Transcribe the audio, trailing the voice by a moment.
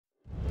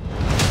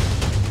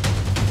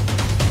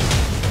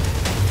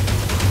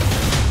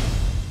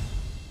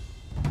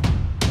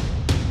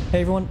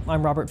Hey everyone,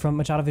 I'm Robert from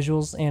Machado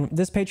Visuals, and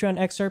this Patreon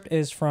excerpt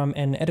is from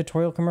an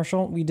editorial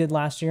commercial we did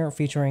last year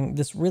featuring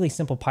this really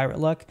simple pirate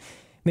look.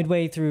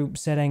 Midway through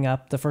setting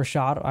up the first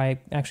shot, I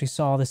actually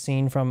saw the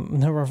scene from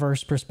the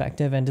reverse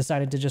perspective and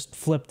decided to just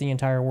flip the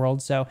entire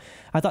world, so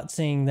I thought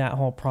seeing that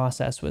whole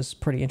process was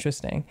pretty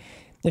interesting.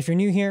 If you're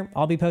new here,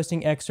 I'll be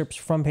posting excerpts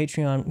from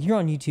Patreon here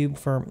on YouTube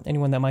for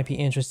anyone that might be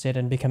interested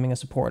in becoming a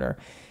supporter.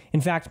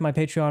 In fact, my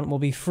Patreon will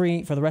be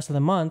free for the rest of the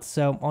month,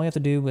 so all you have to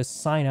do is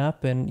sign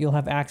up and you'll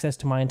have access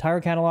to my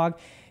entire catalog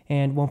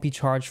and won't be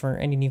charged for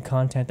any new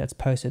content that's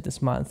posted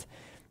this month.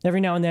 Every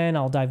now and then,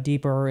 I'll dive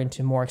deeper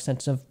into more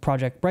extensive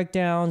project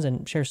breakdowns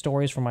and share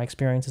stories from my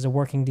experience as a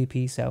working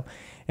DP, so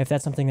if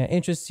that's something that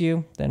interests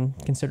you, then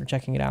consider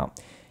checking it out.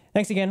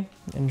 Thanks again,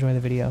 enjoy the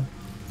video.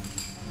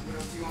 What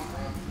else do you want,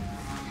 Rob?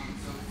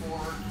 So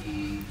 4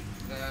 key,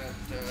 that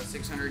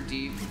 600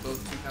 deep,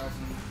 both 2000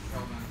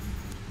 Kelvin.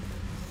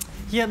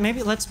 Yeah,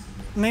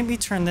 maybe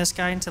turn this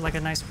guy into like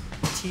a nice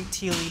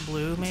tealy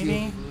blue, maybe.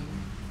 Teal blue.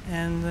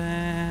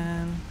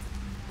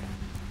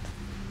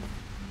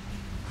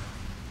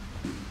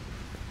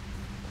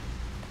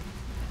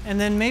 And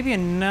then maybe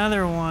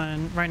another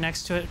one right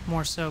next to it,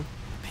 more so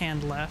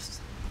panned left.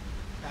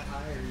 That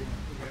high, or you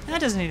That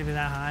doesn't need to be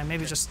that high.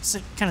 Maybe just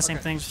kind of same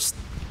thing. Just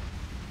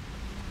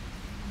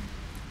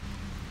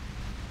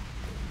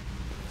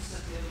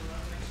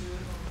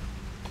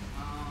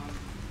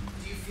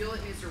Do you feel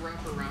it needs to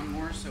wrap around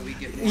more so we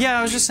get more? yeah,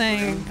 I was just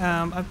saying.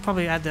 I'd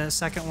probably add the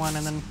second one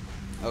and then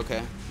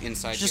Okay,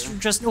 inside here?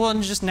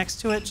 just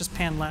next to it, just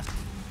pan left.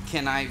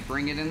 Can I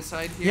bring it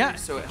inside here Yeah.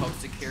 so it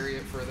helps to carry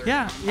it further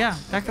Yeah, down? yeah,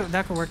 Okay.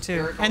 that could work too.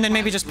 Eric, And then I'll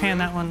maybe pass just pan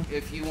through that one.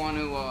 If you want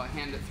to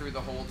hand it through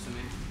the hole to me.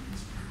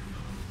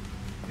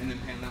 And then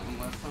pan that one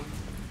left one.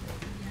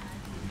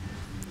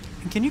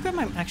 Can you grab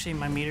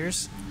my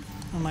meters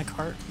on my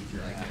cart?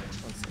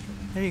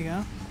 There you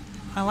go.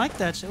 I like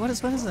that shit. What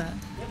is that? This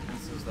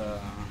is the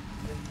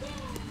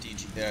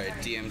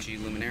DMG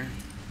Luminaire,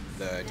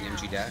 the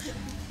DMG Dash.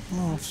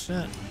 Oh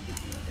shit.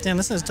 Damn,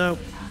 this is dope.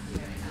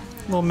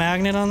 Little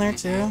magnet on there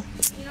too.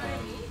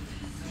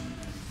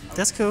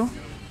 That's cool.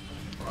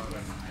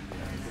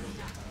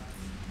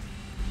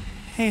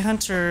 Hey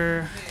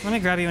Hunter, let me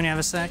grab you when you have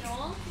a sec.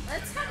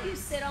 Let's have you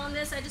sit on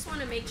this. I just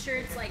want to make sure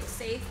it's like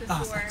safe Oh,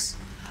 before thanks.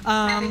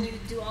 having you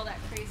do all that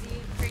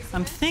crazy.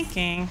 I'm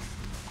thinking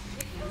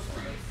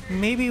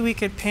maybe we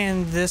could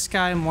pan this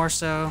guy more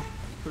so.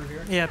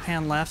 Yeah,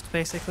 pan left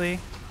basically.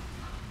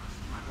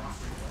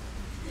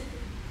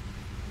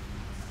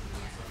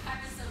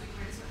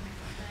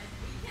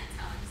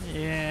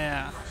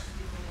 Yeah.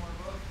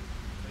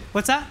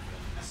 What's that?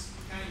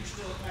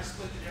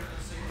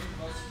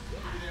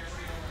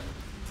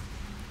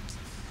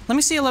 Let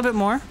me see a little bit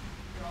more.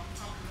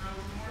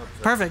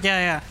 Perfect.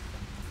 Yeah.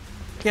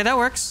 Yeah, that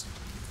works.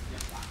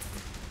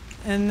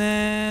 And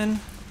then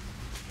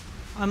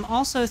I'm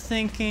also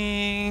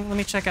thinking, let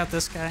me check out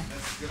this guy.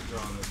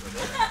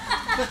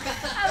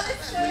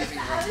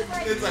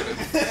 It's like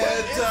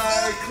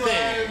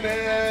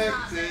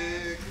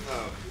anticlimactic.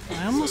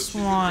 I almost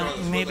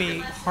want maybe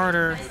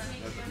harder,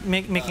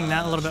 making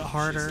that a little bit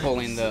harder.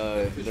 Pulling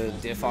the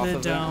diff off The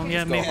of dome, it. yeah,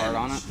 Just maybe, go hard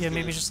on it. yeah,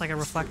 maybe just like a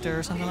reflector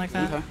or something like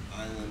that. Okay.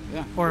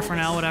 Yeah. Or for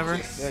now, whatever.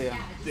 Yeah.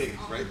 Big,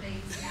 right?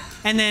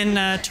 And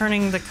then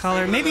turning the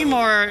color, maybe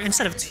more,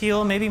 instead of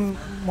teal, maybe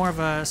more of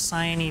a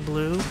cyany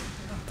blue.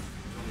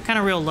 Kind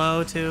of real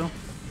low, too.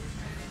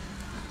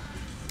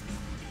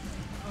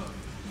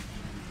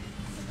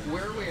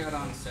 Where are we at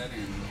on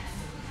setting?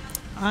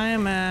 I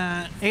am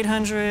at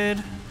 800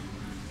 to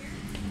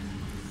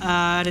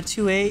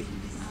 2.8.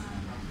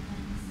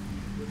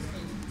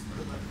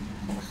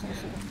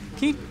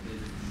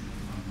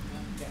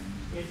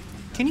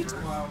 Can you That's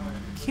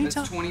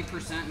tell?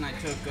 20%, and I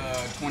took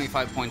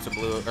 25 points of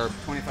blue, or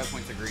 25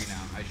 points of green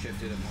out. I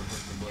shifted it more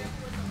towards the blue.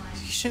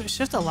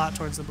 Shift a lot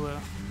towards the blue.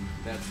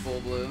 That's full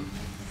blue.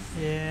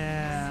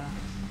 Yeah.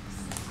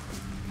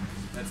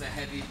 That's a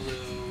heavy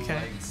blue, Okay.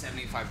 like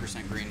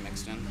 75% green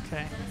mixed in.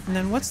 Okay. And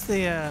then what's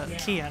the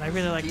key at? I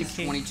really like the He's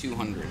key.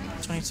 2200.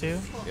 22.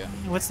 Yeah.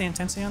 What's the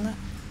intensity on that?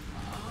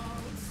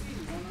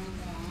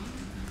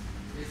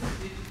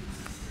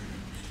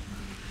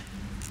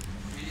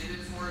 It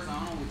is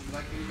horizontal. Would you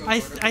like me to go I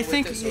vertical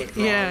think with it so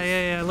it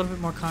yeah, a little bit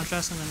more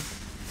contrast and then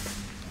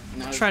draws?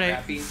 Not as try to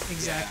crappy?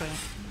 exactly. Yeah.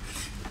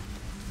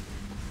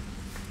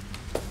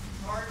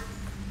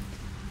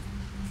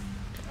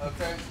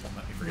 Okay.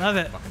 Love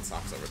it. Fucking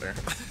socks over there.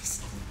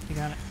 You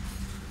got it.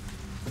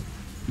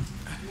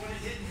 You want to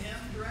hit him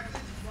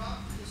directly,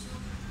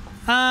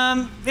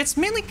 Rob? It's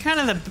mainly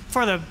kind of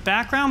for the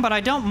background, but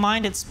I don't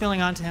mind it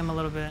spilling onto him a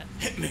little bit.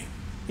 Hit me.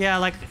 Yeah,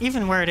 like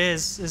even where it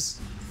is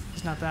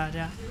not bad.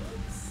 Yeah.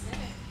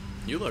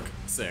 You look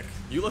sick.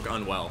 You look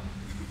unwell.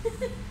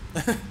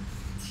 You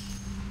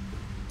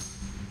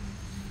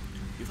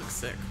look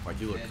sick.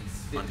 Like you look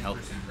It's 50%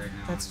 unhealthy. right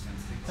now.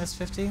 That's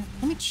 50.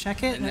 Let me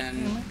check it. And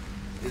then,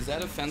 is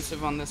that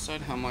offensive on this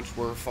side? How much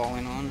we're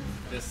falling on?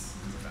 This.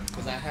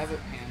 Because I have it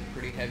panned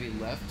pretty heavy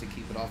left to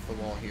keep it off the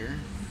wall here,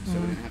 so we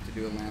didn't have to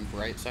do a lamp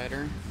right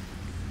sider.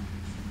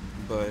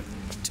 but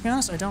To be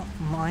honest, I don't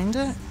mind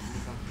it.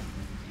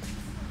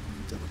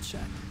 Double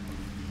check.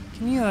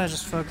 Can you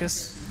just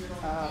focus?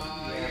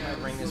 yeah,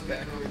 my ring is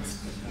backwards.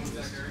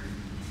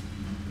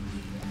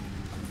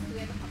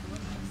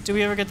 Do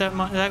we ever get that?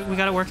 We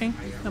got it working?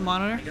 The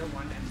monitor?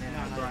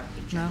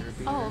 No.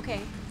 Oh,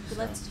 okay. So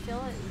let's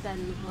fill it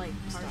then, like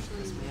partially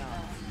with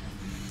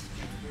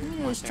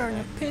It's starting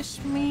to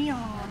piss me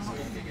off.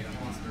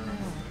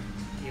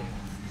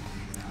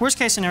 Worst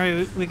case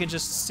scenario, we could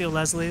just steal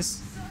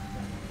Leslie's.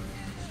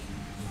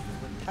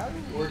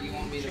 Or do you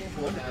want me to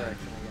pull that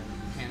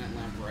panic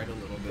lamp right a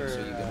little bit so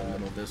you get a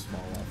little this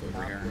fall off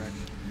over here? Are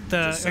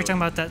Just you so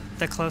talking about that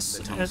close?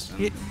 The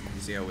tungsten.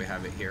 See how we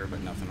have it here,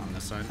 but nothing on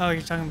this side? Oh,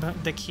 you're talking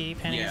about the key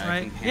panning, Yeah, I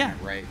right? can pan Yeah.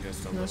 it right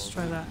just a little. Let's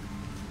try that.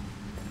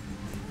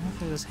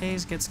 Hopefully this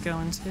haze gets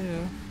going too. I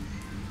know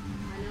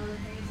the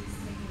haze is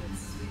taking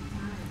its sweet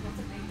time. That's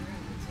a big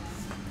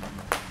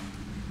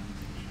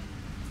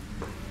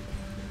room.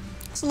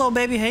 It's a little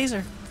baby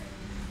hazer.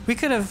 We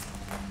could have.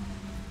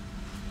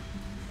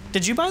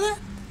 Did you buy that?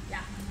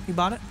 Yeah. You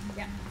bought it?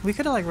 Yeah. We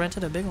could have like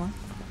rented a big one.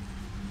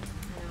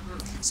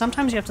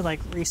 Sometimes you have to like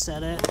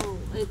reset it. Oh,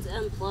 it's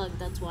unplugged.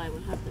 That's why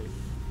what happened.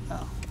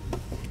 Oh. I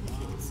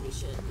can't see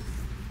shit.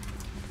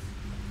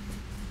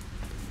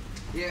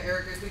 Yeah,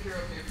 Eric, I think you're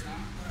okay for now.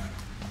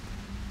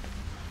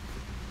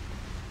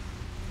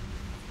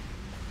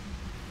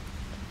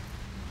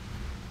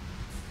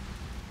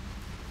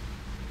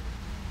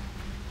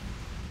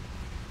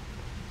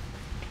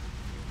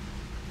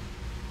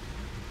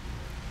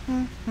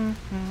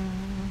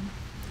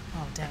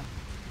 Oh damn.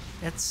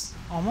 It's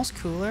almost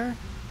cooler.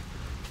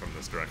 From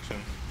this direction.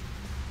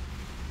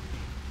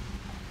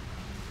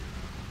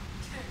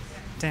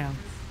 Damn.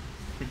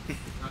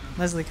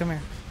 Leslie, come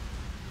here.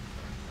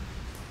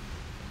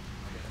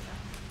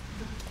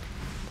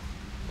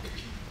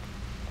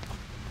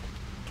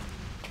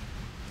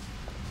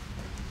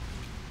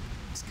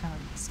 It's kind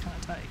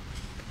of tight.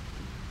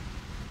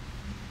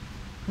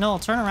 Noel,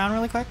 turn around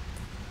really quick.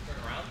 Turn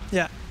around.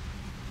 Yeah.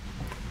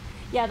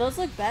 Yeah, those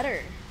look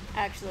better,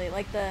 actually.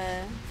 Like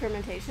the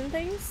fermentation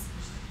things.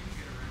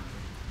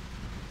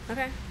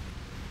 Okay.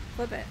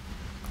 Flip it.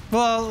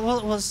 Well,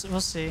 we'll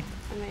see.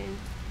 I mean,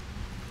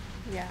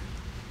 yeah.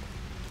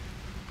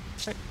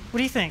 What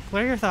do you think?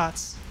 What are your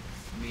thoughts?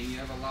 I mean, you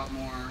have a lot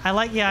more. I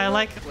like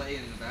play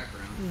in the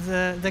background.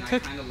 the And I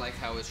kind of like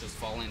how it's just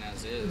falling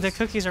as is. the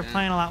cookies are and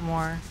playing a lot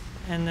more,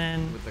 and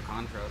then with the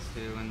contrast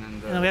too,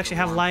 and then we actually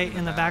have warmth light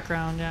in the back.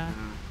 background. Yeah.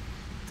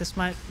 This.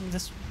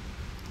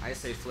 I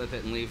say flip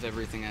it and leave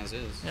everything as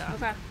is. Yeah.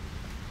 Okay.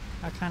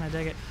 I kind of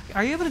dig it.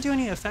 Are you able to do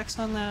any effects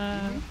on the?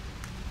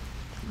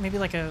 Maybe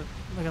like a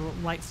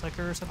light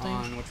flicker or something.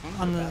 On which one?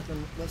 On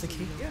the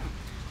key. Yeah.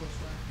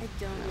 I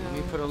don't know. Let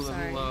me put a little.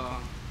 Sorry.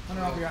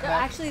 I'll be right No,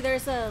 back. actually,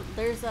 there's in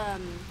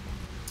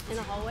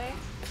the hallway.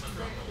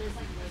 There's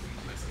like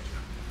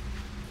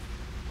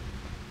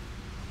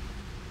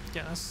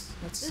Yeah. That's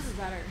this is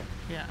better.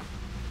 yeah.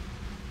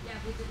 Yeah,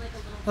 we did like a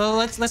little. Well,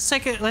 let's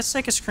take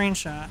a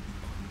screenshot.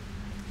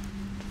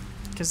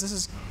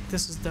 Because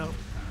this is dope.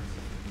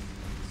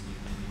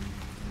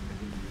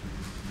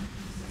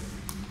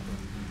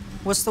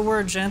 What's the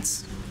word,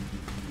 gents?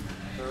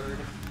 Third.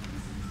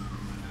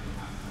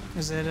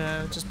 Is it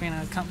just being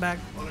a cutback?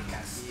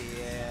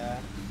 Yeah.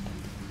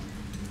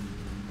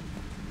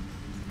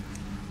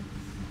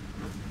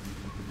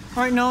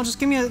 All right, Noel, just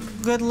give me a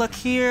good look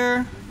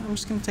here. I'm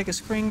just gonna take a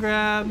screen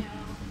grab.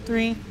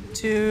 3,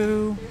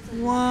 2,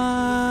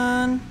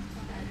 1.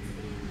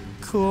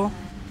 Cool.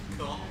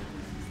 Cool.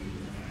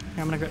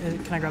 Here,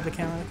 can I grab the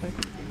camera real quick?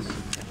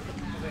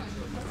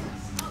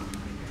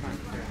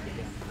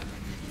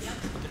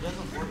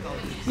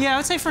 Yeah, I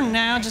would say for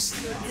now,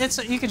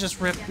 you could just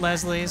rip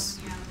Leslie's,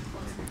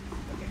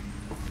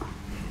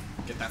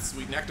 Get that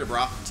sweet nectar,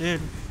 bro.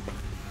 dude.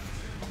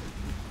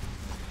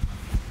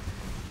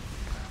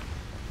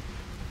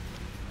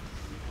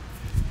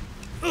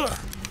 Ugh.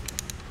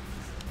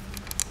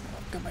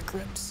 Got my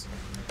grips.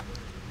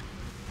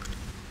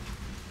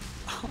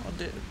 Oh,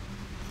 dude.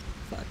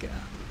 Fuck yeah.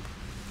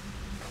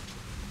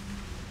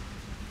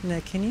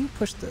 Nick, can you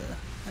push the?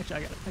 Actually,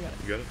 I got it. You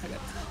got it? I got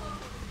it.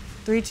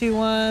 3, 2,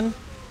 1.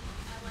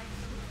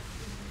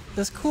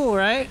 That's cool,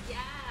 right? Yeah.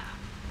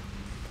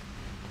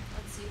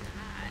 Let's do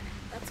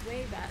that. That's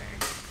way better.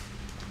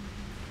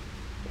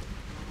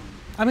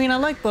 I mean, I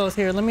like both.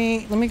 Here, let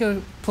me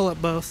go pull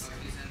up both.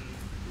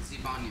 He's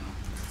in Zibano.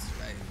 That's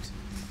right.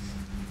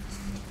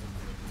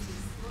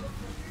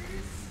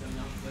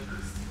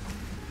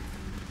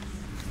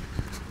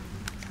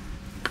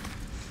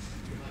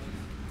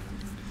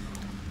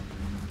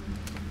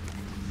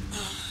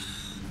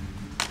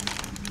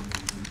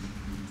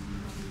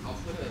 I'll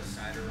put a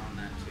cider on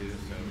that too,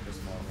 so it just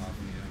falls off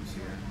the items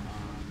here.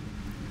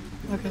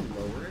 Okay.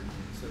 Lower it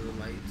so the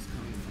light's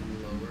coming from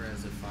lower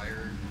as a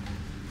fire,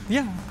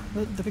 Yeah,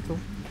 that'd be cool.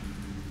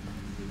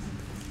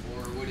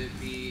 or would it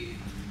be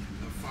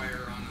a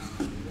fire on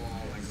a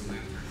wall like a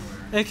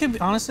lantern? It could be,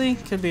 honestly,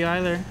 could be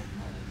either.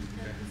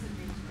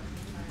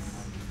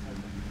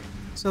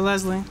 So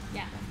Leslie,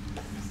 Yeah.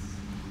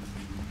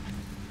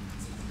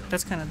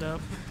 That's kind of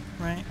dope,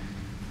 right?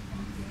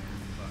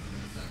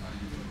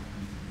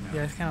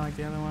 Yeah, it's kind of like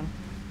the other one.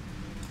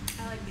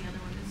 I like the other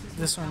one. It's just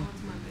This more, one. That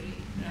one's more moody.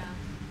 Yeah.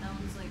 That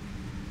one's like.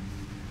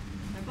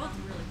 They're both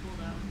really cool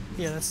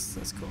though. Yeah,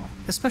 that's cool.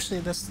 Especially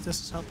this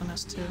is helping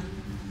us too.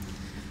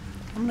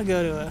 I'm gonna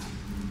go to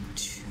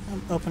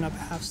open up a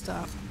half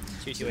stop.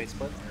 228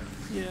 split.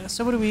 Yeah.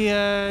 So what do we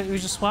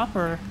just swap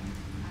or?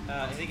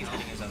 I think he's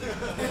getting his other.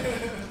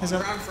 Is Where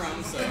that, I'm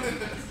from, so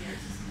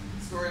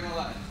story of my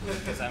life.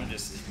 Because I'm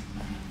just.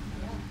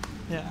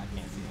 yeah. I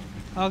can't see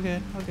it. All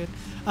good. All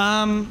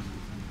good.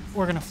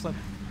 We're gonna flip.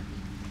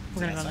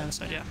 We're gonna go on the other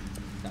side. Yeah.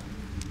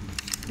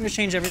 I'm gonna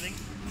change everything.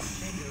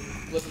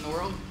 Live in the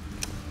world.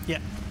 Yeah.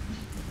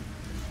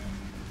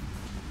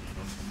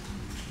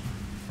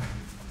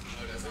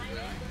 Oh, does it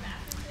really?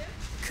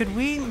 Could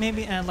we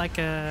maybe add like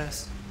a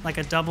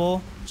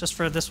double just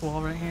for this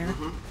wall right here?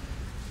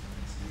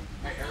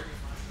 Hey, Eric.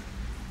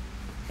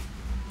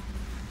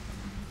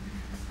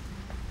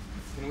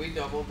 Can we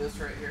double this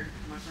right here,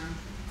 my friend?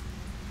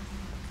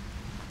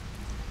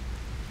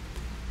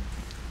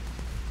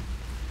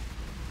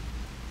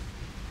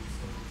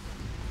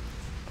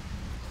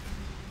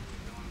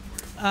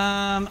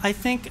 I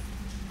think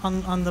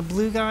on the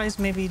blue guys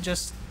maybe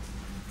just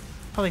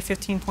probably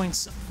 15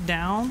 points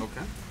down.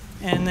 Okay.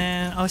 And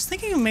then I was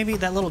thinking maybe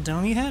that little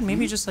dome you had,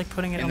 maybe just like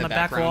putting it In on the the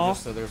back background, wall.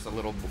 just so there's a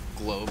little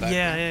glow back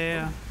Yeah, there.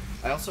 yeah.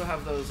 I also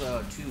have those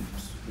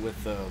tubes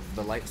with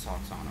the light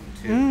socks on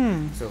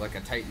them too. So like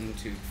a Titan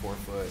tube, 4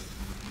 foot,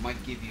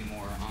 might give you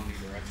more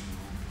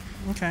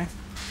omnidirectional. Okay.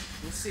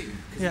 We'll see,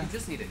 because Yeah. you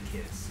just need a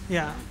kiss.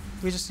 Yeah.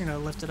 We just need to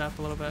lift it up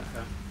a little bit.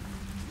 Okay.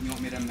 You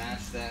want me to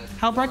match that?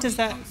 How bright does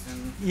that?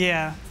 tungsten?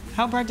 Yeah.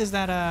 How bright does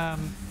that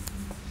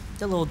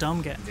that little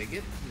dome get? They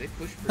push.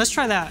 Pretty Let's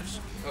try good. that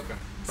Okay.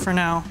 for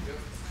now. Oh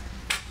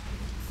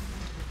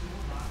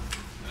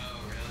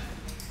really?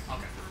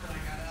 Okay.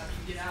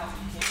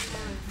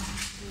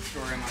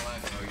 Story of my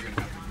life. Oh, you're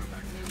gonna have to go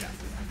back.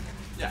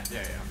 Yeah.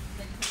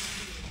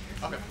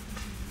 Okay.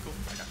 Cool.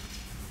 I got it.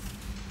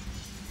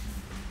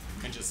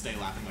 And just stay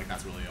laughing like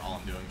that's really all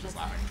I'm doing, just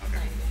laughing.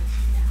 Okay.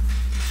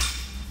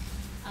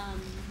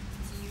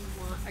 Do you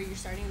want? Are you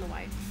starting in the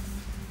white?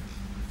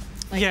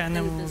 Yeah, and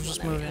then in we'll this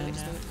just one, move we in,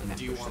 just yeah. do it? Okay.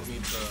 Do you want me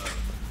to?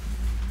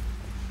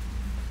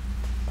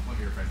 Let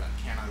me rephrase that.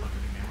 Can I look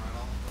at the camera at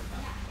all?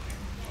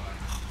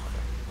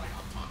 Like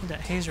up top.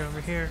 That hazer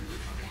over here.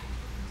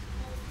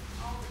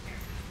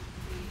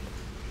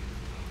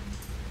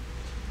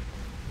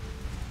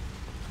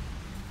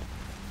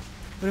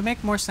 Would it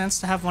make more sense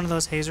to have one of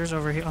those hazers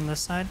over here on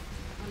this side?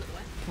 On the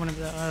what? One of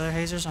the other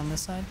hazers on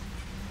this side?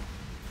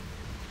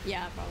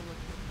 Yeah, probably.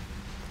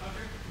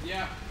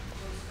 Yeah.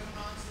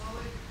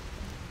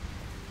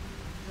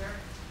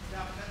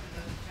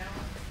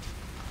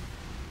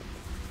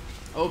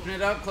 Open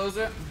it up. Close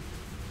it.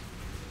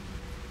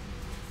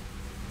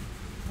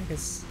 I think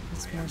it's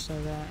more so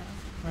that,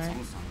 It's right?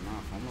 almost not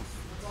enough. Almost.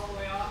 It's all the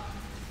way off.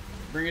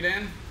 Bring it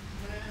in.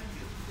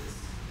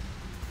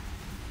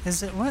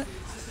 Is it what?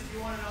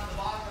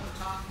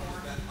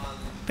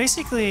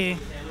 Basically.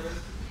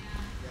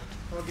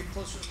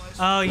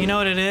 Oh, you know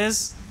what it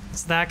is?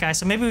 It's that guy.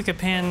 So maybe we could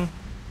pin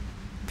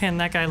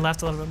that guy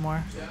left a little bit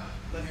more.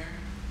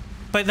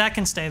 But that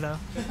can stay though.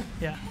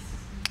 Yeah.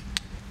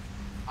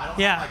 I don't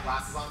Yeah. have my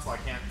glasses on, so I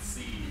can't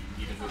see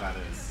even who that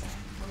is.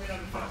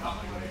 But I'm not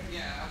like,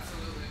 Yeah,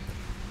 absolutely.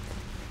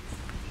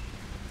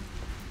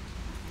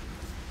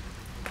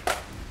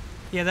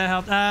 Yeah, that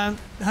helped.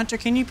 Hunter,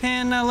 can you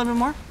pan a little bit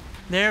more?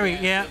 There we.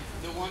 Yeah.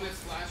 So the one that's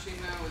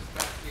flashing now is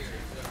back here.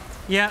 So,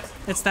 Yeah,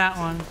 it's that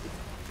one.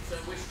 so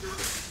which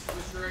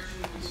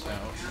direction would you like?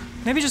 Now?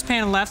 Maybe just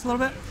pan left a little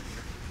bit.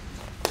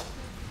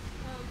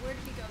 Where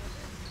did he go with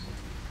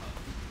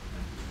it?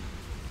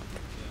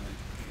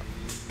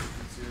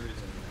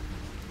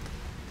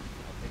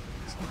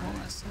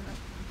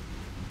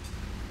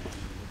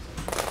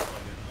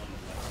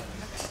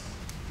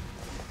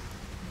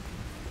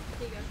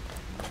 Here you go.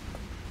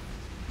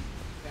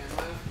 Pan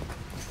left.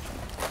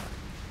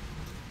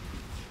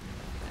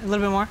 A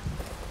little bit more.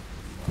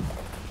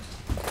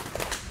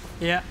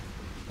 Yeah.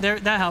 There.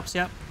 That helps.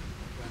 Yep.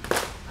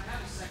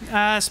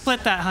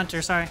 Split that,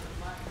 Hunter. Sorry.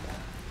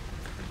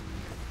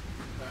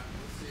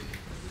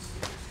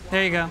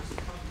 There you go.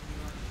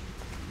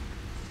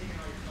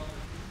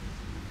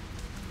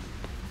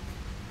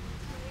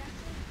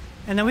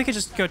 And then we could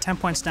just go 10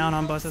 points down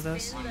on both of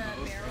those. Spin the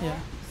barrel, Yeah.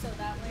 so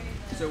that way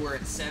the, So we're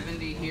at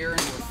 70 here and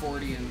we're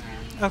 40 in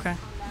there. Okay. on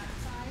that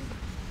side.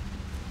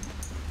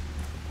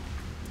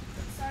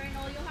 Sorry,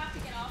 Noel, you'll have to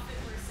get off it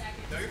for a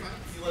second. No, you're fine.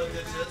 You want to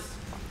ditch this?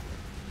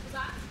 Was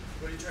that?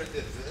 What are you trying to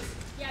ditch this?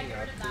 Yeah, get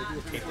rid of that.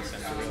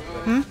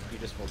 You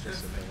just will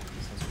just sit there.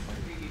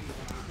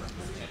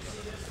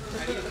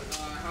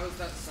 How is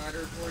that cider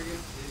for you?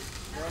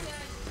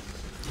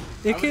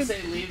 It I would could.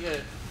 say leave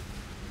it.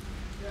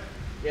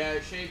 Yeah,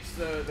 it shapes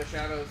the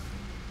shadows.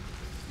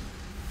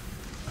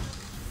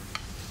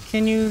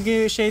 Can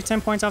you shave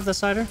 10 points off the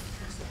cider?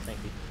 Thank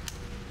you.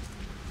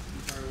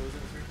 Sorry, what was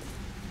that,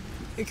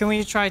 sir? Can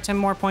we try 10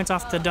 more points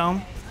off the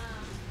dome?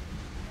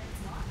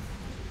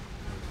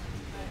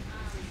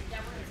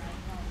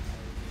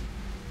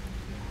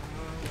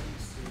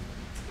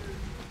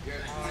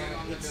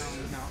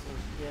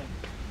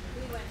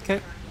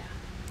 Okay.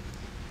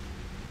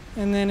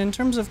 And then in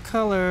terms of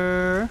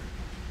color,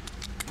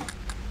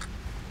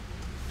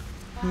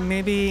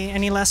 maybe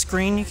any less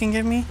green you can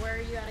give me? Where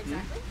are you at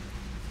exactly?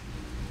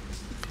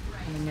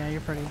 I mean, yeah,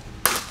 you're pretty.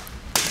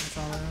 That's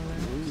all over there.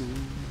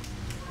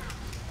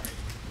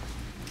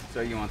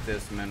 So you want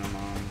this minimum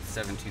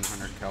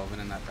 1700 Kelvin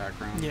in that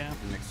background? Yeah.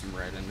 And mix them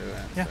right into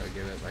it. Yeah. So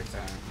give it like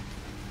that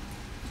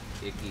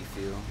icky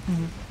feel.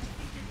 Mm-hmm.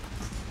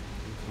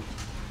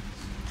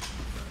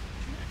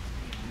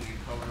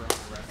 And color on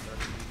the rest of it.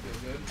 You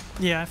feel good?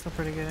 Yeah, I feel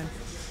pretty good.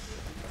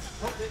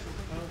 Oh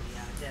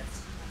yeah,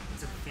 that's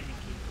it's a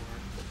finicky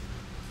board.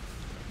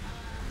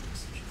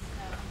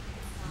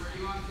 Where do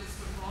you want this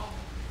to fall?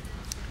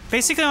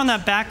 Basically on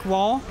that back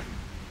wall. As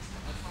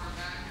far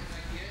back as I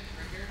get,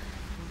 right here?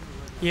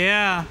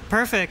 Yeah,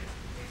 perfect.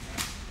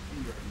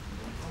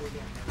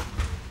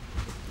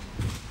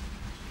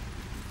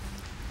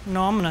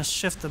 No, I'm gonna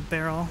shift the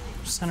barrel,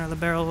 center the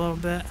barrel a little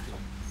bit.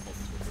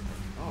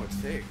 Oh, it's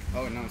fake.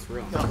 Oh, no, it's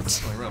real.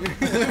 It's really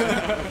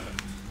real.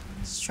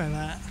 Let's try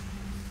that.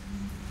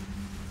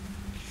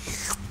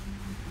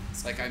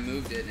 It's like I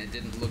moved it and it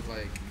didn't look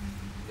like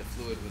the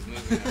fluid was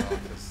moving at all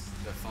because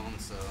the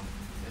phone's so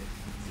big.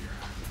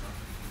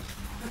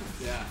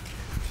 Yeah.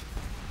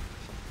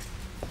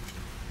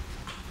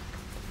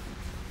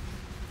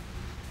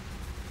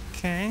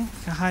 Okay,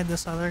 can hide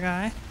this other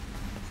guy.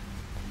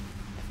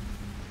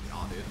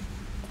 Aw, dude.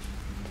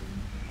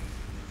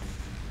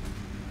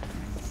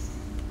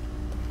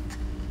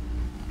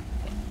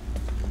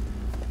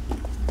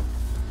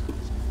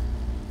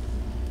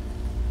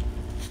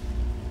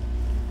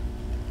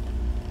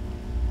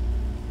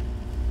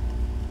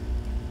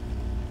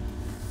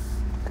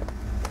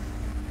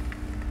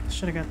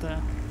 Should have got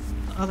the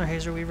other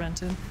hazer we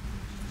rented.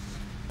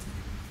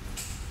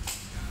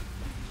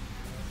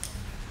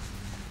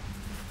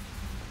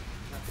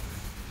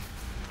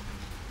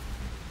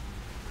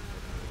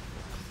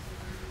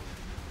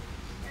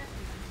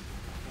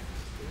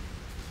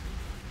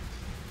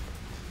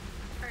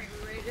 Alright,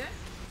 we ready to do it?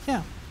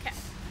 Yeah. Okay.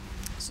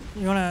 So do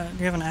you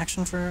have an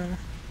action for?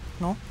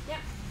 No? Yeah.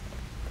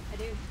 I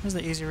do. Here's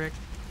the easy rig.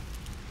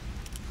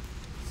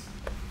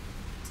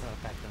 So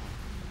back down.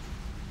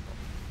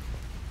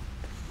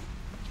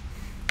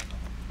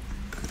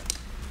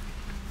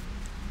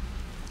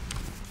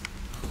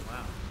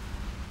 Wow.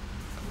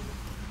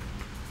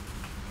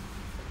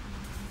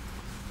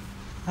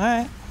 All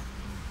right.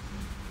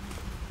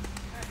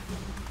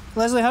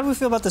 Leslie, how do we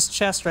feel about this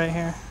chest right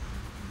here?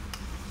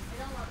 I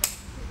don't love it.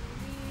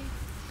 Can we...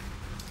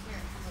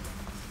 Here, how about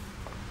this?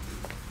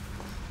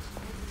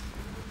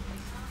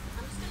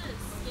 I'm just gonna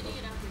skinny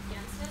it up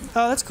against it.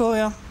 Oh, that's cool,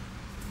 yeah.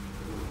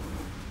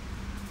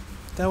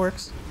 That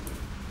works.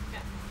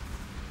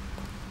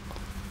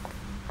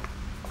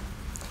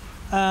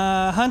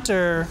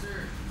 Hunter,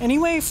 any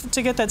way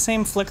to get that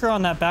same flicker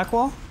on that back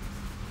wall?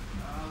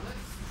 Let's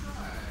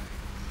try.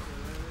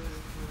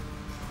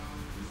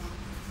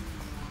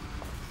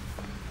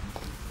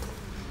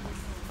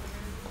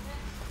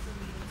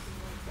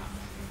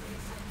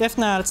 If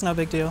not, it's no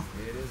big deal.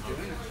 It is doing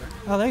it, sir.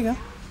 Oh, there you go.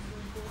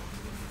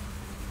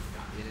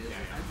 It is.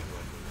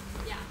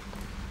 Yeah.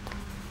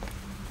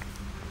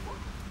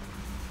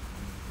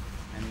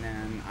 And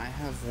then I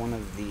have one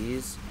of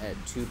these at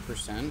 2%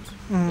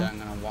 Mm-hmm. that I'm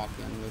going to walk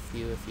in with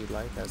you if you'd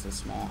like as a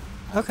small.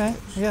 Okay,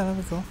 package. yeah,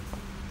 that'd be cool.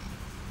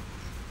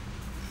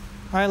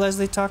 All right,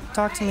 Leslie, talk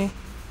to me.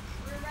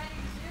 We're ready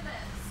to do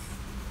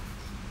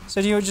this.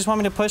 So do you just want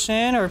me to push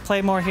in or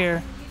play more here?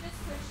 You just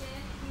push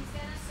in. He's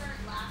gonna start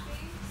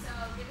laughing, so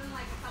give him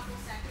like a couple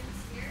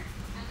seconds here,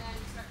 and then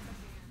start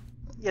pushing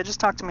in. Yeah, just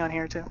talk to me on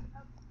here too.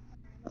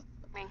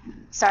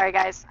 Sorry,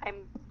 guys. I'm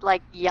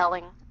like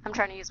yelling. I'm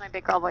trying to use my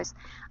big girl voice.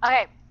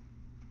 Okay,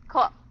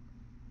 cool.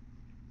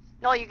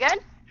 Noel, you good?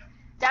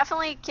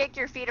 Definitely kick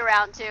your feet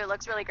around too.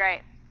 Looks really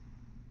great.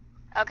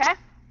 Okay?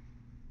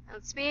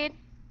 And speed.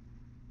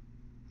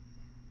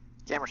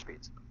 Camera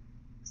speeds.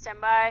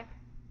 Stand by.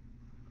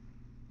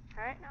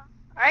 All right, Noel.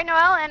 All right,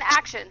 Noel, and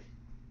action.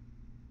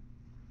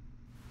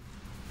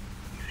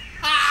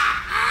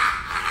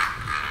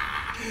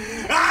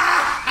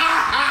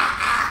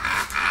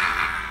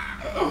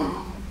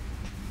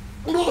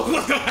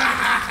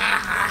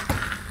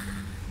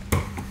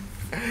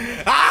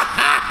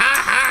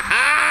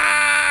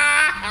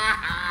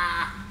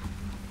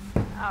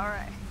 All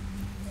right.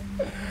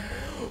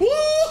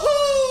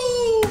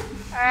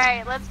 All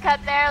right, let's cut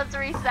there. Let's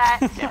reset.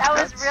 That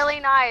was really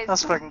nice.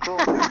 That's fucking cool.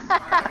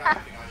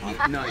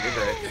 No, you're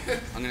good.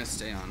 I'm going to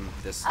stay on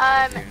this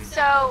side here.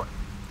 So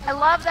I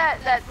love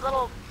that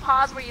little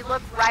pause where you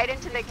look right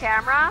into the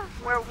camera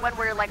when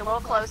we're like a little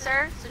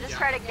closer. So just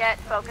try to get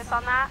focus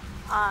on that.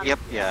 Yep,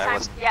 yeah, I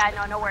was-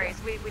 Yeah, no worries.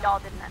 We all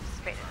didn't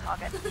anticipate it. All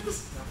good.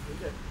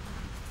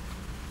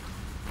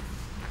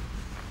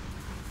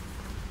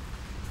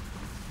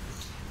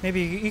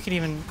 Maybe you could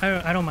even,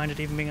 I don't mind it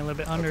even being a little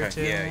bit under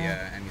too.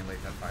 Yeah,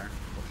 emulate that fire.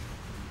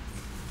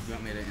 You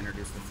want me to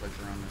introduce the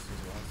flicker on this as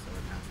well so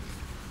it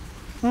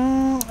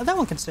matches? That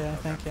one can stay, I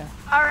think, yeah.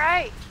 All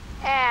right,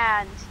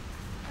 and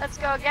Let's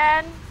go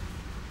again.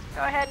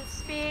 Go ahead and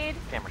speed.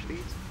 Camera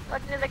speeds.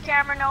 Look into the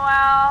camera,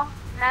 Noel.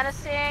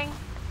 Menacing.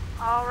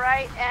 All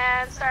right,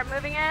 and start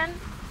moving in.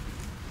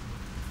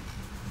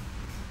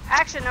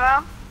 Action,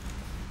 Noel.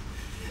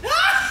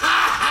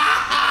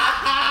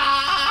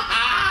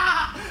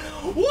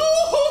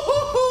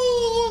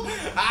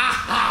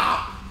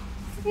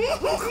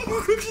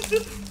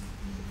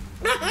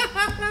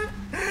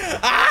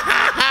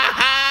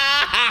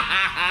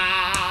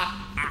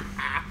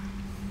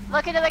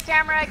 Look into the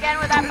camera again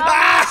with that moment.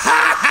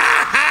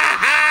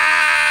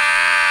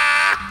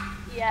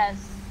 Yes.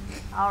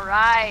 All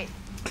right.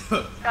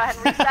 Go ahead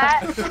and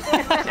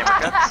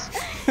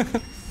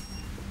reset.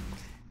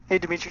 Hey,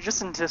 Dimitri,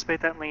 just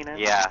anticipate that lean in.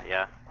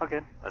 Yeah.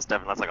 Okay. That's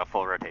definitely like a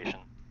full rotation.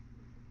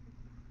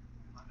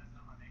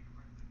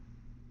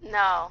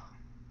 No.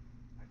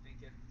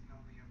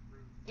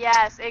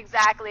 Yes,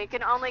 exactly. We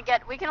can only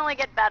get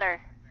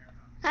better.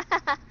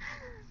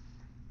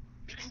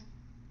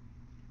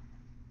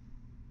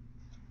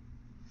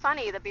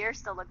 Funny, the beer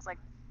still looks like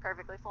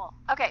perfectly full.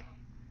 Okay.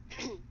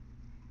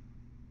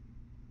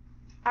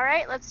 All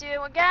right, let's do it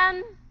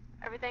again.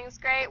 Everything's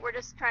great. We're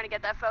just trying to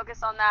get that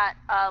focus on that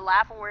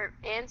laugh when we're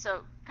in,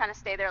 so kind of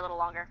stay there a little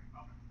longer.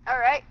 All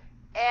right,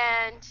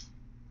 and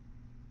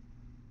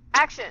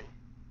action.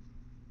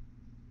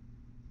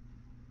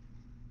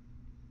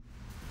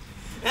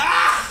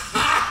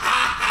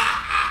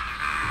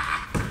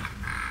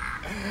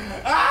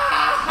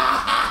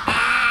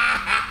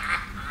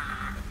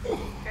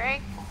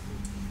 Great.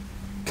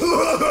 All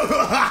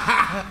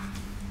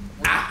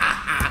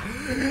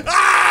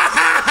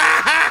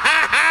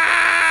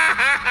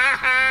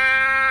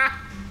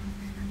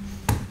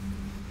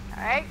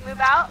right, move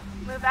out,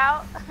 move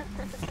out.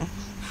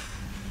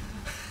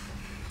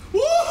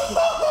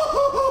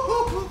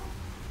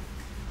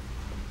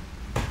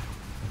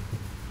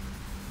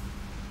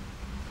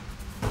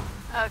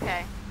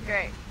 Okay,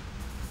 great.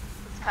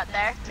 Let's cut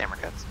there. Camera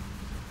cuts.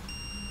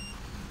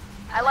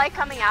 I like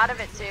coming out of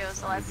it too,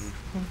 so let's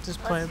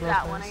Just play do both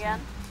that one ways. again.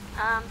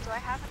 Do I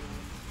have any?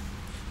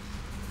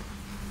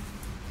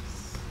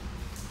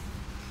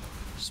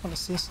 Just want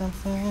to see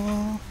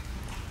something.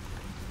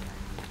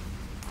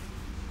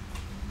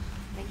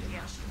 Thank you.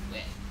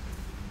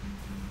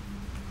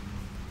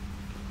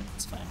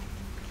 It's fine.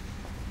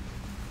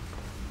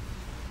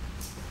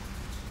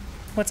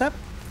 What's up?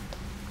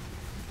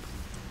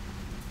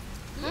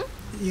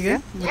 You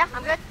good? Yeah,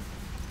 I'm good.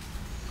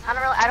 I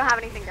don't have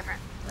anything different.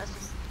 Let's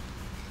just.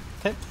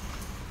 Okay.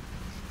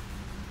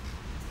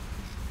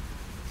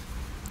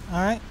 All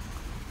right.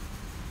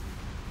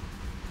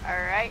 All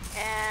right,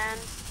 and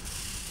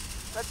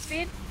let's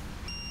speed.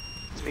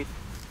 Speed.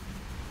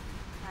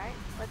 All right,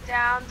 look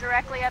down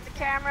directly at the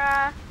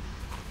camera,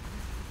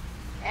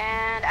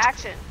 and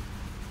action.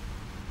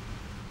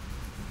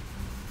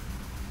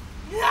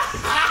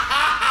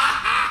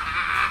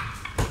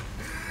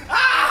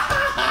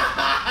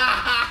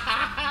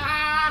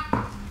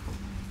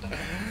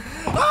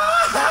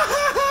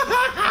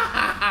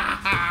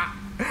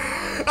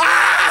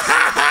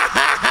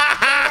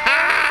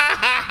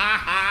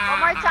 One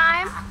more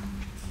time.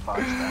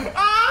 Pause that.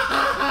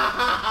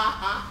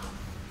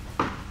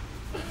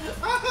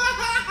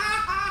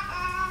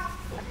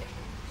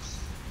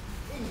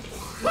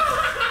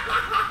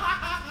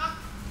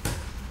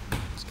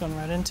 Just going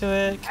right into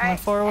it. Coming right,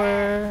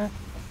 forward.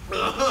 They're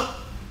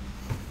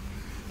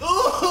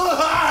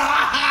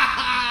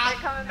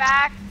coming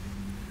back.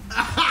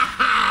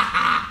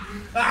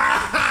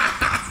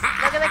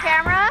 Look at the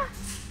camera.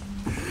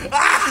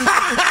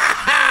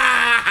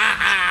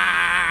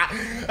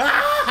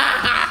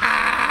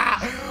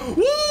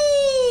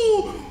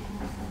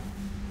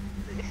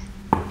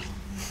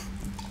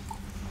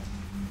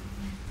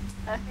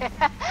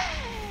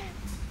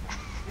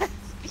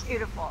 It's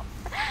beautiful. All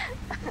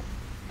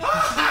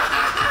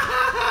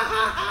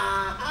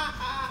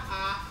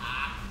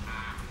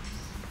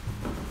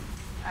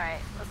right,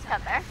 let's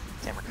cut there.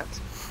 Camera cuts.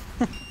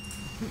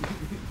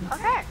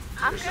 Okay,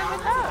 I'm good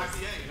with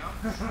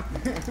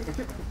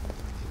those.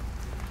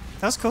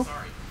 That's cool.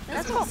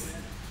 That's cool.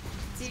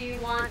 Do you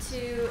want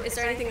to? Is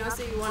there anything else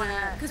that you want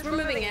to? Because we're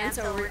moving in,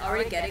 so we're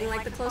already getting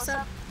like the close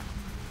up.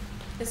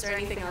 Is there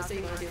anything else that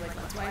you want to do like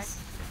lengthwise?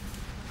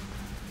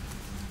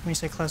 When you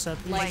say close up,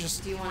 you Like,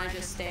 just do you want to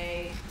just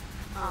stay,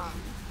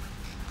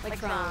 like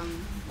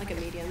from like a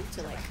medium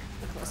to like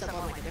a close up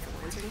on like a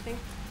different lens or anything?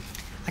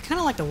 I kind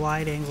of like the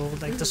wide angle,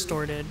 like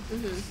distorted.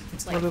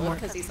 It's A like little bit more.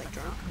 because he's like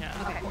drunk. Yeah.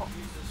 Okay.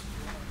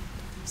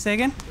 Say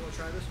again.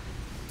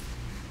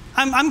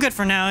 I'm good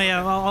for now.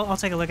 Yeah, I'll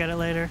take a look at it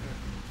later.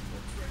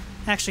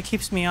 Actually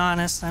keeps me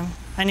honest. I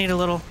need a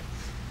little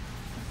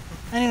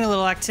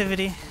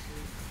activity.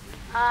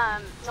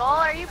 Joel,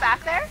 are you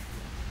back there?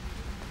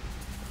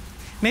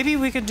 Maybe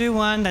we could do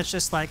one that's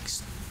just like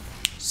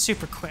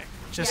super quick,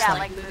 just Yeah,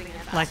 like moving it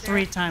faster. like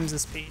 3 times the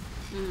speed.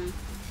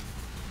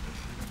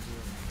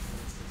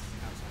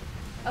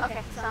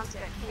 Okay, sounds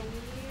good. Can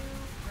you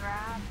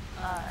grab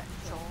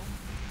Joel?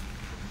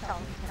 Tell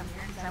him to come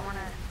here because I want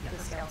to get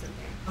the skeleton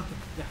here. Okay,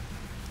 yeah.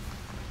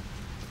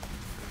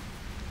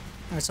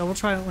 All right, so we'll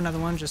try another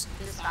one, just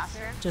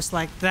faster.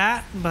 like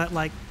that, but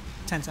like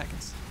 10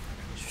 seconds.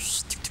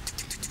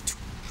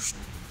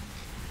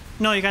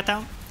 No, you got that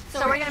one?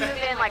 So we're gonna move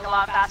in like a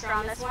lot faster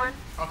on this one.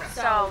 Okay.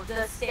 So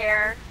the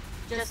stair,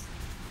 just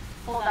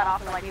hold that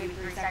off for like maybe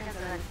 3 seconds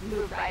and then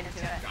move right into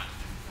it. Got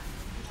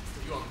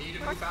it. You want me to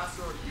move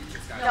faster or you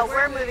just guys? No,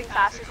 we're moving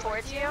faster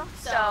towards you.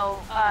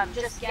 So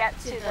just get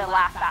to the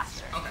laugh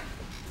faster. Okay.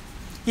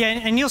 Yeah,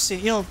 and you'll see.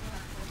 You'll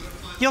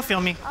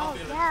feel me. Oh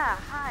yeah,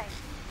 hi.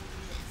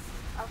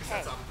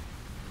 Okay.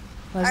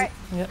 All right,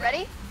 Yep.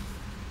 ready?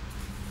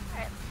 All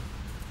right.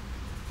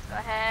 Go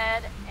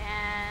ahead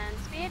and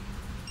speed.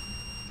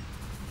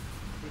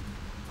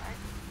 All right.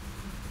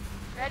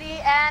 Ready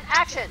and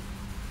action.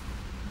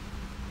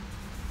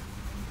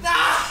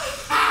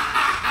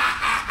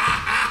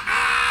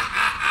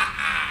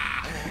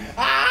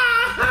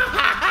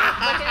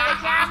 Look at the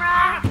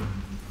camera.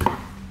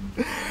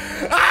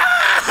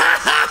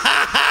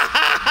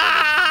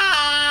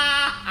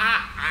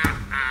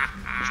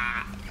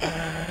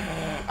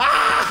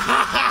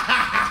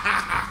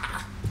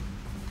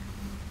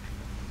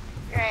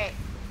 Great.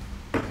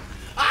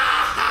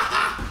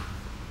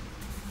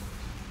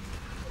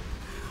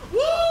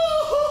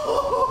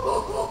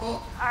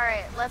 All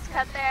right, let's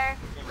cut there.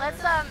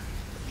 Let's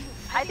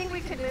I think we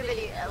could move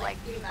it like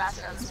even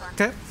faster on this one.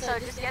 Okay. So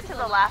just get to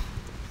the left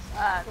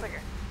quicker.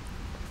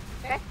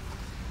 Okay.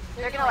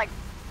 They're gonna like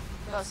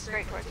go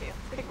straight towards you.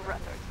 Run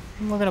towards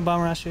you. We're gonna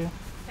bomb rush you.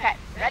 Okay,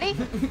 ready?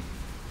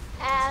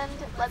 And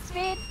let's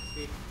speed.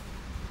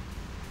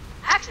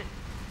 Action.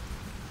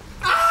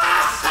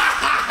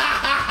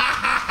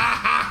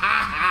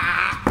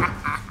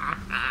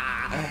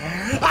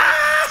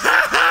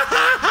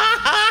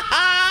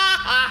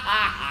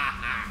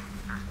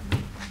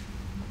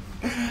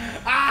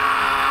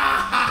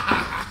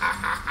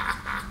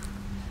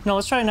 No,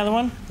 let's try another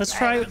one. Let's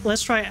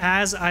try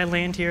as I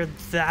land here.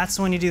 That's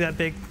when you do that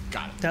big,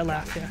 that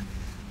laugh. Yeah.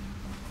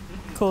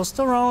 Cool.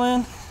 Still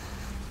rolling.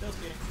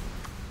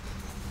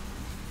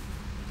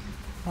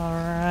 All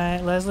right,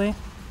 Leslie.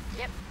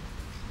 Yep.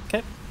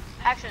 Okay.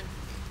 Action.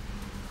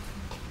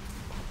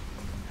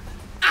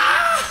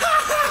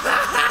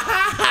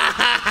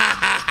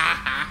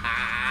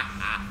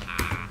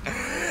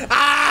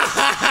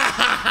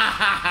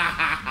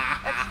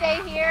 Let's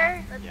stay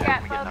here. Let's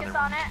get focus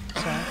on it.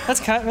 So, let's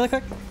cut really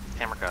quick.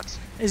 Camera cuts.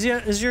 Is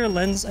your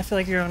lens? I feel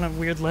like you're on a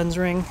weird lens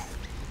ring.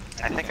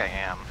 I think I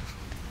am.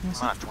 I'm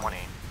not 20.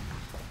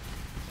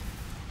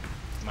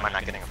 Am I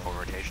not getting a full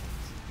rotation?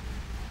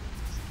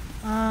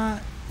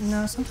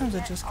 No. Sometimes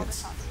it just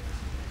gets.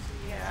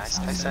 Yeah, I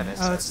said it.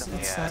 Oh, so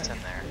it's yeah, it's in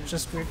there.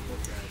 just weird.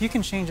 You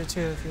can change it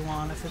too if you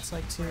want. If it's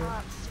like too.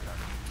 Yeah.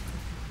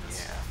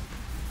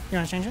 You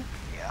want to change it?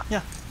 Yeah.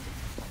 Yeah.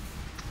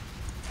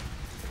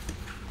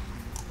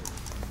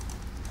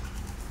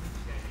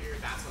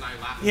 That's when I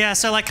laugh. Yeah.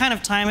 So like kind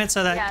of time it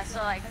so that. Yeah,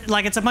 so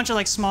Like it's a bunch of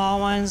like small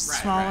ones,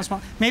 small.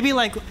 Maybe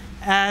like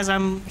as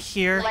I'm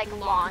here. like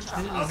launch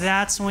almost.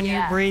 That's when you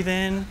Yeah. breathe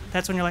in.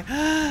 That's when you're like.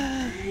 Got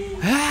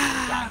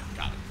it.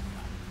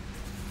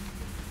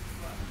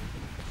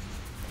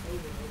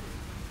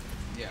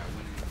 Yeah,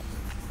 when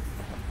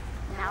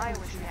Now I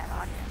wish we had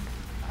audio.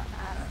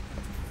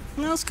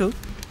 No, that's cool.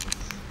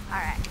 All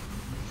right.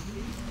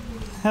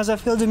 How's that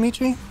feel,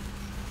 Dimitri? Can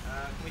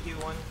we do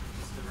one?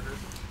 Just the rehearsal?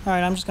 All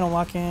right, I'm just gonna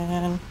walk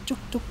in. Tuk,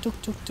 tuk, tuk,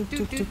 tuk, tuk,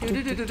 tuk, tuk, tuk,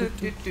 tuk, tuk.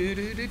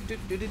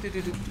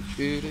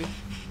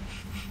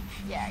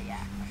 Yeah.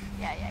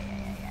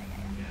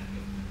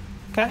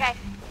 Okay. Okay.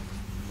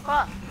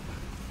 Cool.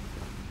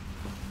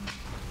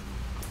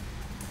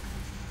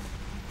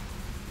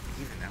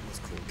 even that was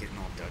cool, getting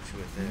all Dutch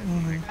with it.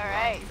 Like, All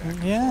right.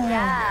 Yeah.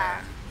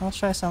 Yeah. I'll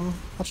try some.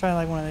 I'll try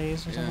like one of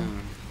these or yeah. something.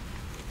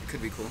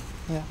 Could be cool.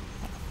 Yeah.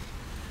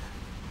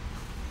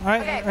 All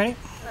right, Okay. ready?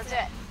 Let's do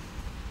it.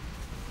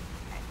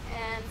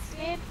 And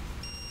speed.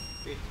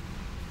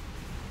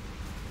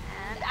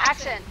 And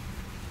action.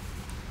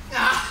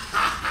 Now.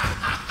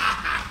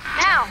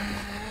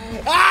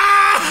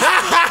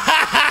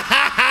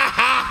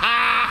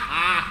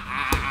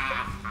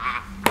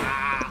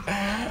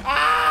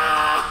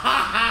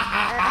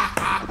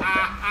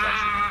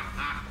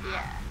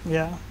 Yeah.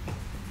 Yeah.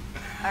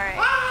 All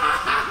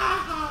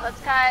right. Let's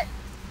cut.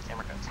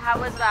 Camera cuts. How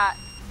was that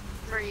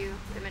for you,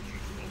 Dimitri?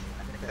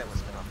 I think that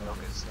was enough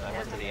focus. I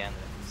went to the end.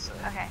 So.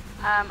 Okay.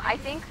 I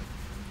think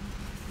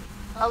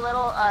a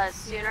little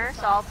sooner.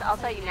 So I'll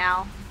tell you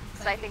now,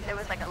 because I think there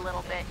was like a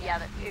little bit. Yeah,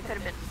 that it could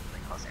have been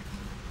like closer.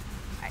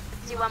 All right.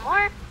 Let's do one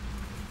more.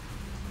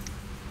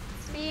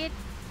 Speed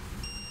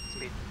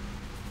Speed.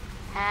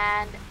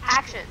 and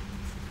action.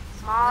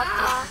 Small.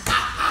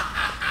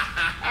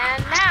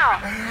 And now.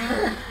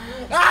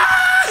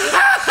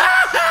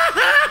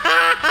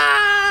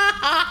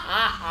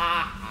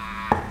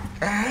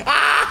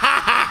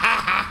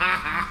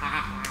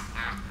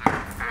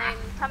 And then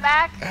come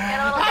back. Get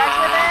a little Dutch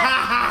with it.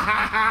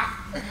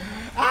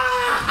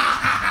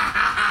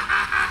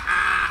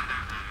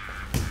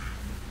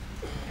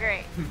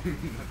 Great.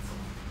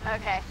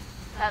 Okay,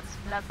 that's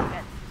good.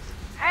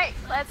 All right,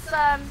 let's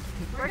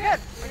we're good.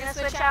 We're gonna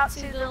switch out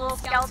to the little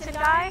skeleton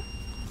guy.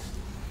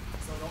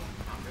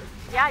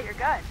 Yeah, you're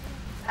good.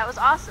 That was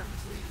awesome.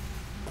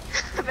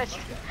 I bet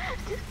you.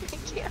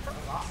 Thank you.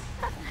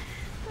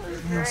 That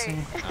was great.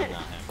 I'm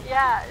not happy.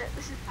 Yeah.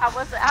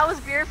 How was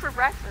beer for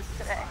breakfast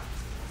today?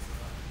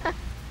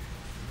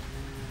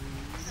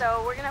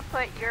 So we're gonna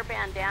put your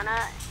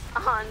bandana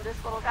on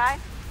this little guy.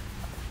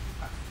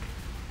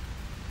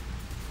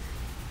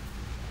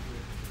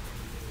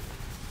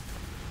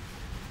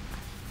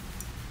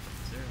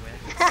 Is there a way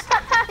I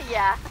can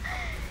Yeah.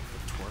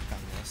 torque on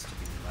this to be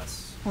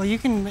less? Well, you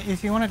can,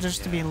 if you want it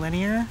just to be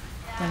linear,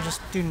 then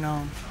just do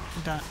none.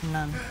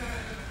 None.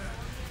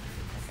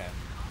 Okay.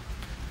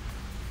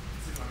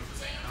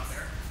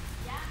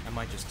 I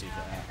might just do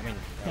that. I mean,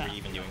 are we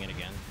even doing it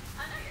again?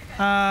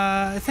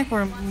 I think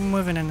we're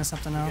moving into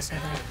something else. I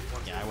think.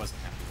 Yeah, I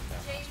wasn't happy with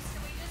that. James,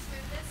 can we just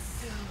move this?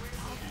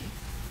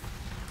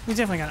 We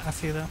definitely got a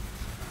few though.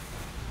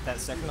 That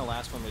second to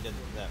last one we did,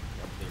 the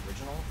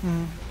original.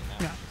 Mhm.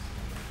 That Yeah.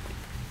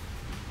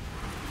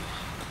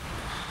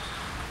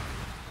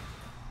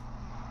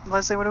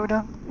 Leslie, what are we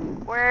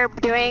doing? We're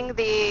doing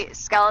the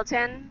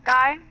skeleton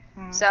guy.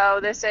 So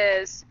this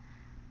is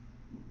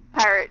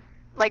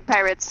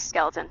pirate's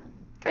skeleton,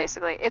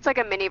 basically. It's like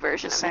a mini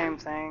version of him.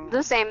 thing.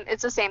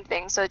 It's the same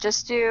thing. So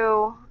just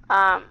do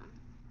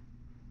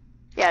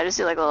just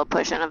do like a little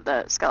push in of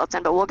the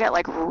skeleton, but we'll get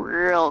like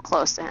real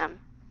close to him.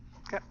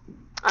 Okay.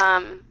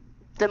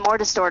 The more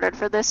distorted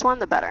for this one,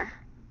 the better.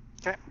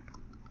 Okay.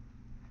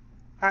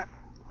 All right.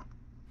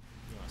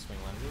 You want to swing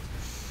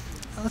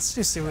lenses? Let's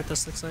just see what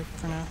this looks like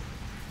for now.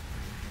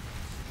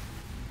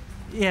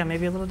 Yeah,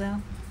 maybe a little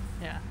down.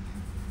 Yeah.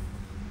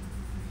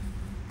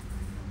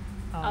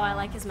 Oh, I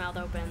like his mouth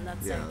open.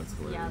 That's Yeah, sick. that's Yeah,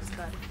 hilarious. that's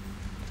good.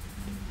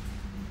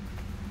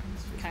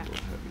 Okay.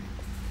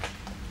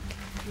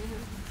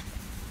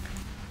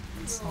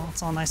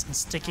 It's all nice and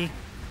sticky.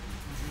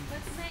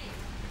 What's his name?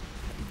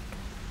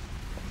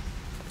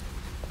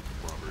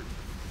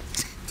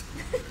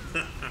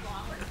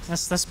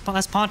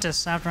 That's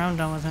Pontus after I'm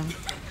done with him.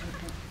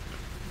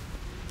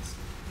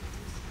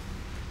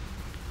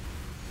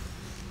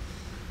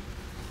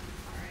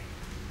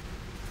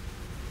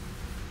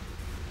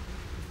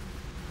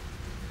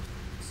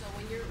 So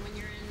when you're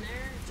in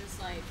there, just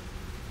like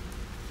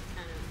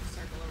kind of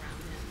circle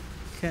around him.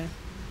 Okay.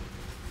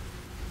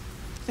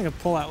 I think a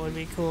pullout would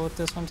be cool with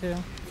this one too.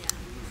 Yeah.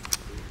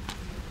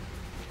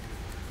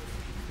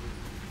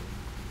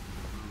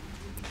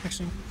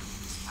 Actually,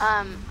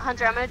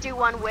 Hunter, I'm gonna do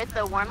one with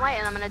the warm light,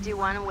 and I'm gonna do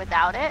one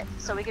without it,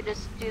 so we could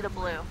just do the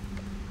blue.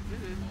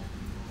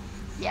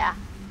 Yeah.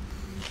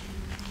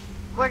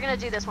 We're gonna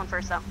do this one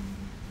first, though.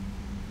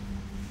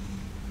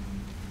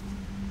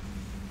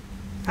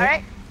 All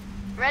right.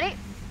 Ready?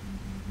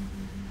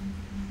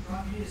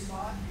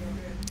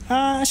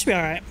 it should be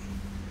all right.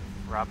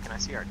 Rob, can I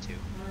see R2?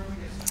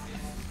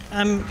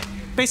 I'm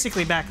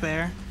basically back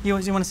there. You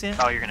want to see it?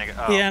 Oh, you're gonna go.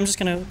 Oh. Yeah, I'm just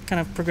gonna kind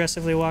of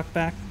progressively walk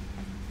back.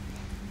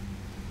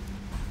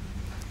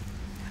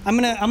 I'm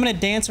gonna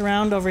dance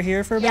around over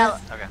here for a bit, Yeah.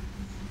 Okay.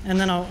 and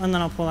then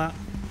I'll pull out.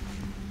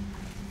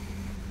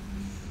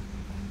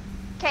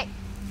 Okay.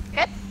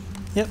 Good.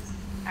 Yep.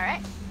 All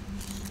right.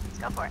 Let's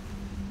go for it.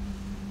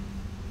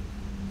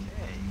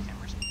 Okay,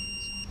 camera's.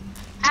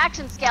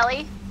 Action,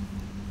 Skelly.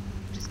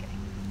 Just kidding.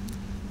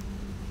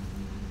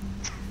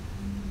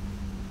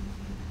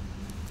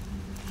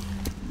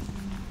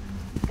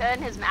 Good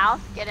in his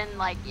mouth. Get in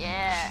like,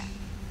 yeah.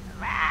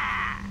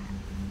 Rah.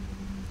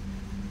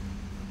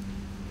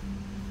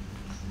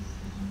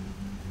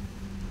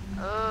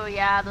 Oh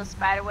yeah, those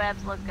spider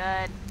webs look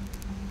good.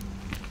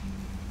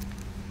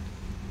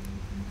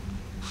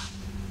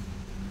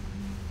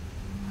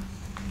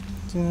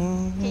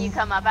 Can you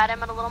come up at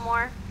him a little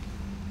more?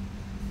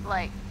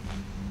 Like,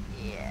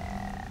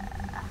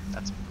 yeah.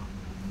 That's.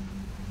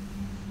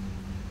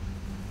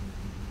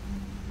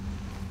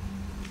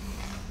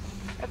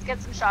 Let's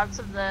get some shots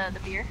of the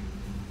beer.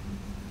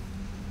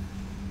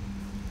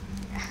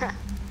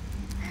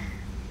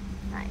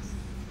 Nice.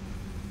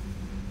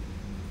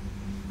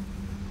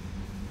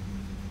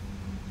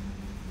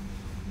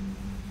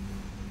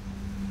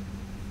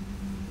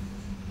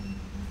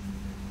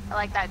 I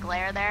like that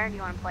glare there. Do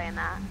you want to play in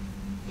that?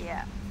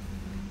 Yeah.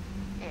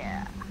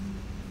 Yeah.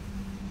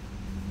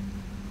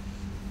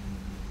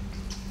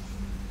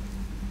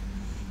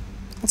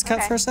 Let's cut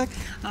Okay. for a sec.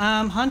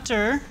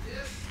 Hunter,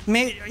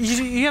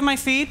 you have my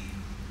feed?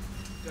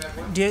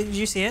 Do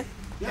you see it?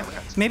 Yeah, we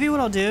got this. Maybe what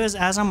I'll do is,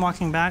 as I'm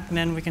walking back,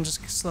 then we can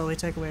just slowly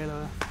take away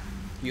the.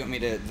 You want me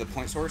to the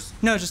point source?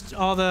 No, just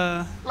all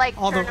the Like,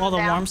 all the turn all the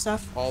them down. warm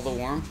stuff. All the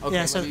warm? Okay,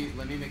 Yeah, so-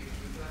 let me make a cue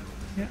for that.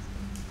 Yeah.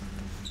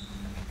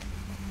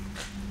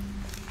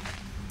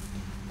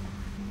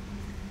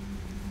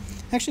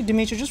 Actually,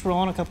 Dimitri, just roll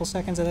on a couple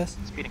seconds of this.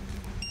 Speeding.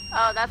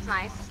 Oh, that's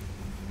nice.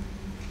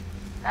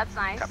 That's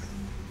nice. Copy.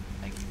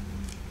 Thank you.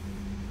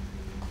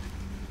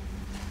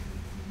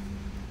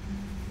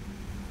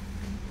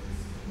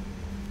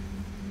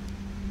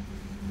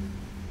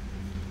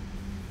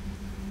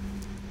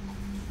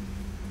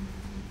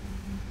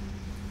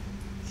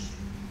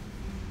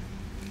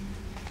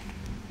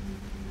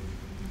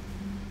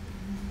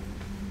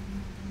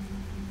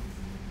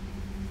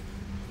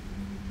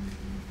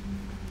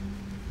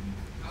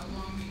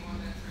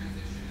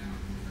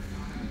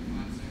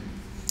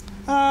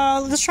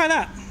 let's try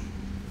that.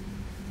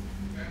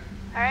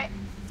 All right.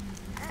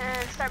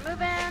 And start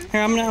moving.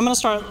 Here, I'm gonna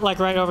start like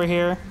right over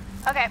here.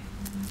 Okay.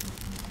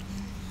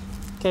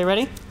 Okay,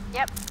 ready?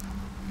 Yep.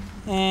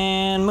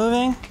 And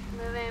moving.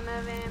 Moving,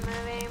 moving,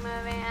 moving,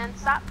 moving, and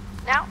stop.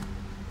 Now.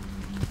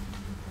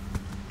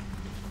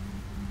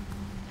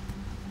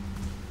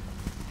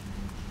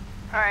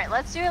 All right,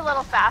 let's do it a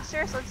little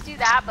faster. So let's do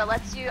that, but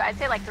let's do, I'd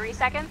say like 3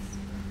 seconds.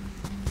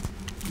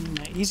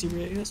 My easy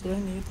rig, that's what I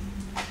need.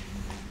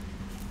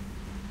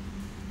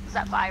 Is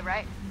that 5,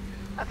 right?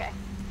 Okay.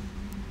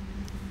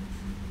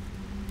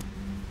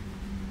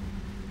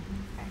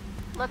 Okay.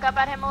 Look up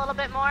at him a little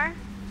bit more,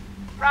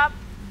 Rob.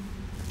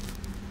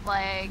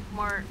 Like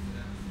more.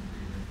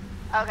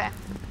 Okay.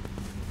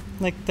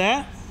 Like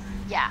that?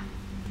 Yeah.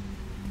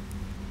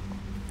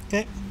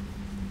 Okay.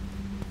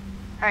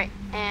 All right,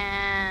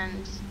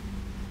 and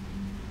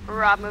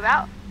Rob, move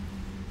out.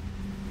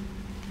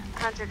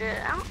 Hunter, did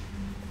it out.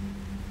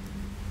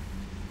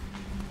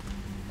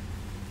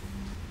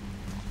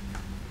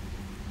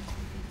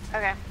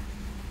 Okay.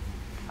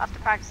 I'll have to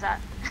practice that.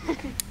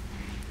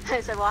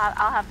 I said, well,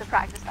 I'll have to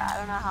practice that. I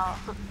don't know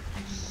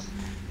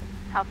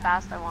how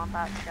fast I want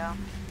that to go.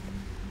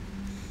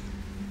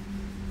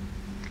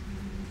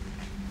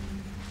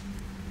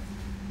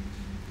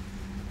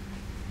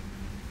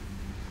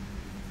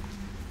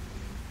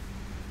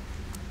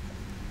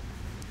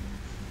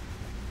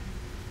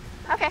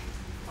 Okay,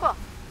 cool.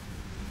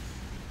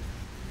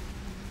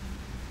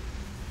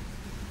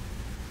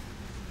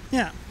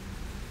 Yeah.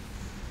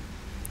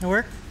 That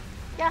work?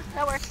 Yeah,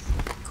 that works.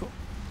 Cool.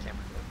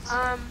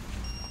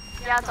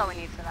 Yeah, that's all we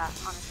need for that,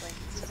 honestly.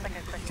 It's just like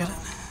a quick Got it.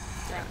 little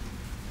thing.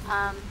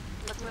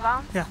 Let's move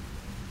on. Yeah.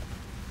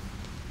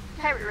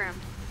 Pirate room.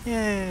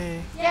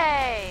 Yay.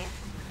 Yay!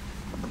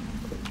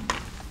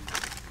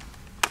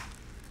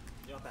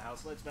 You want the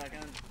house lights back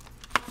on?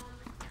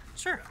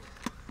 Sure.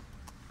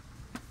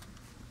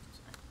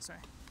 Sorry.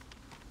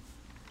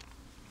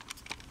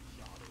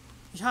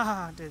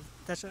 Yeah, dude.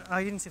 That shot. Oh,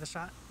 you didn't see the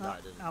shot? No, I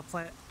didn't. I'll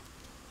play it.